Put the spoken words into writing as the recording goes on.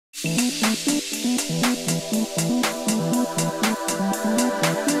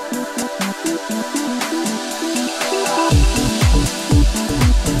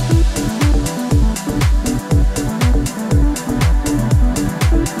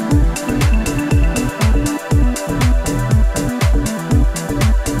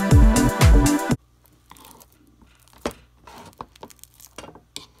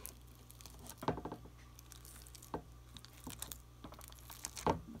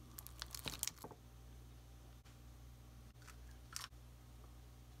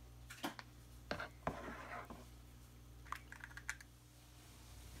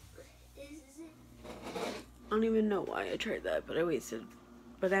don't even know why I tried that, but I wasted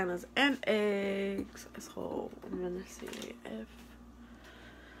bananas and eggs. So I'm gonna see if,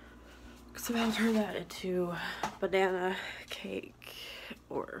 so I'll turn that into banana cake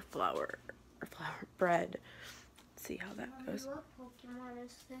or flour bread. See how that goes. What Pokemon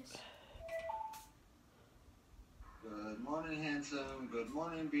is this? Good morning, handsome. Good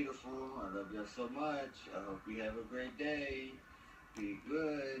morning, beautiful. I love you so much. I hope you have a great day. Be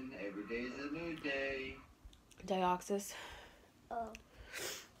good. Every day is a new day. Dioxys. Oh.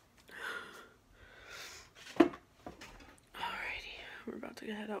 Alrighty, we're about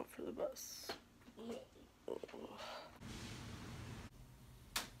to head out for the bus. Yeah. Oh.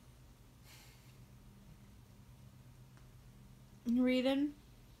 You reading?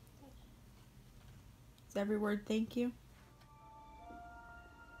 Is every word thank you?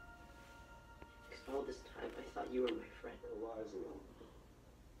 All this time, I thought you were my friend. Our lives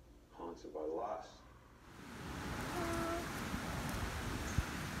are haunted by loss.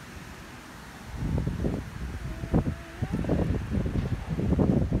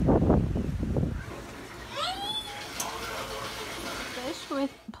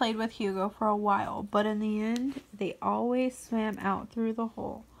 Played with Hugo for a while, but in the end, they always swam out through the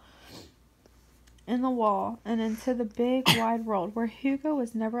hole in the wall and into the big wide world where Hugo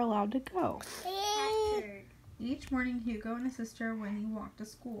was never allowed to go. Each morning, Hugo and his sister Winnie walked to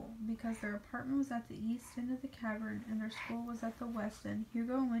school. Because their apartment was at the east end of the cavern and their school was at the west end,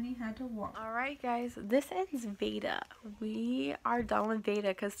 Hugo and Winnie had to walk. Alright guys, this ends Beta. We are done with Beta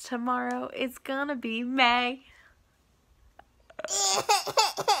because tomorrow it's gonna be May.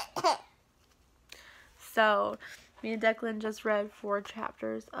 So, me and Deklan just read 4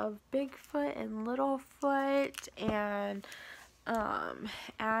 chapters of Bigfoot and Littlefoot, and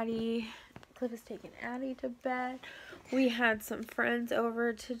Cliff is taking Addie to bed. We had some friends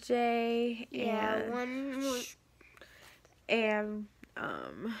over today, and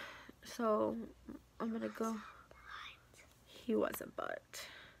so I'm gonna go. He wasn't, but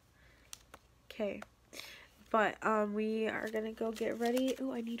okay. But we are gonna go get ready.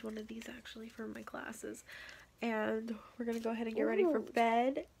 Oh, I need one of these actually for my glasses. And we're gonna go ahead and get ready for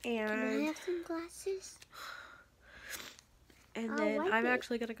bed. And Can I have some glasses? And then I'm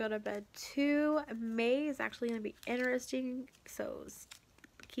actually gonna go to bed too. May is actually gonna be interesting, so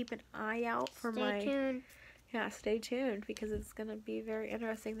keep an eye out for Stay tuned. Yeah, stay tuned because it's gonna be very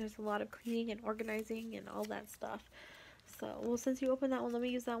interesting. There's a lot of cleaning and organizing and all that stuff. So, well, since you opened that one, let me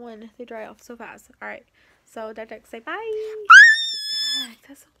use that one. They dry off so fast. All right. So, Dad, say bye. Dad,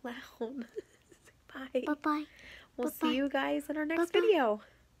 that's so loud. Say bye. Bye-bye. We'll see you guys in our next video.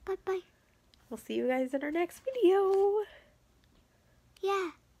 Bye-bye. We'll see you guys in our next video.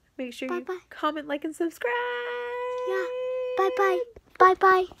 Yeah. Make sure you comment, like, and subscribe. Yeah. Bye-bye.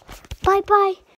 Bye-bye. Bye-bye.